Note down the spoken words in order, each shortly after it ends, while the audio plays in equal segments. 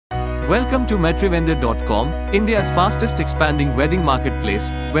Welcome to Matrivendor.com, India's fastest expanding wedding marketplace,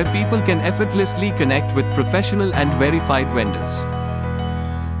 where people can effortlessly connect with professional and verified vendors.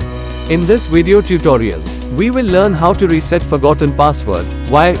 In this video tutorial, we will learn how to reset forgotten password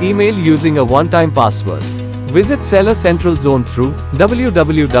via email using a one-time password. Visit Seller Central Zone through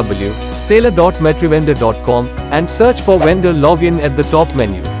www.seller.matrivendor.com and search for vendor login at the top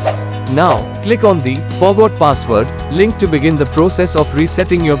menu. Now, click on the Forgot Password link to begin the process of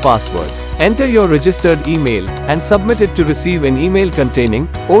resetting your password. Enter your registered email and submit it to receive an email containing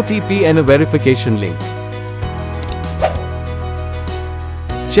OTP and a verification link.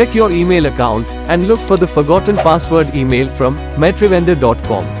 Check your email account and look for the forgotten password email from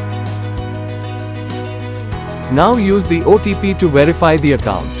Matrivendor.com. Now use the OTP to verify the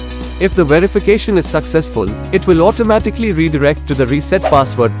account. If the verification is successful, it will automatically redirect to the reset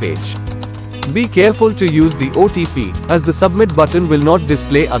password page. Be careful to use the OTP, as the submit button will not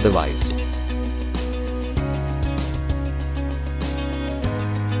display otherwise.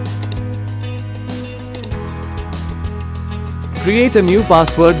 Create a new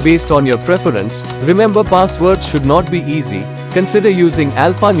password based on your preference. Remember, passwords should not be easy. Consider using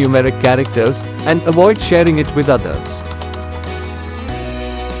alphanumeric characters and avoid sharing it with others.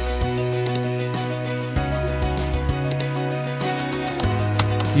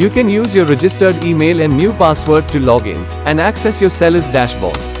 You can use your registered email and new password to log in and access your seller's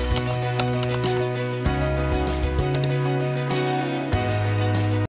dashboard.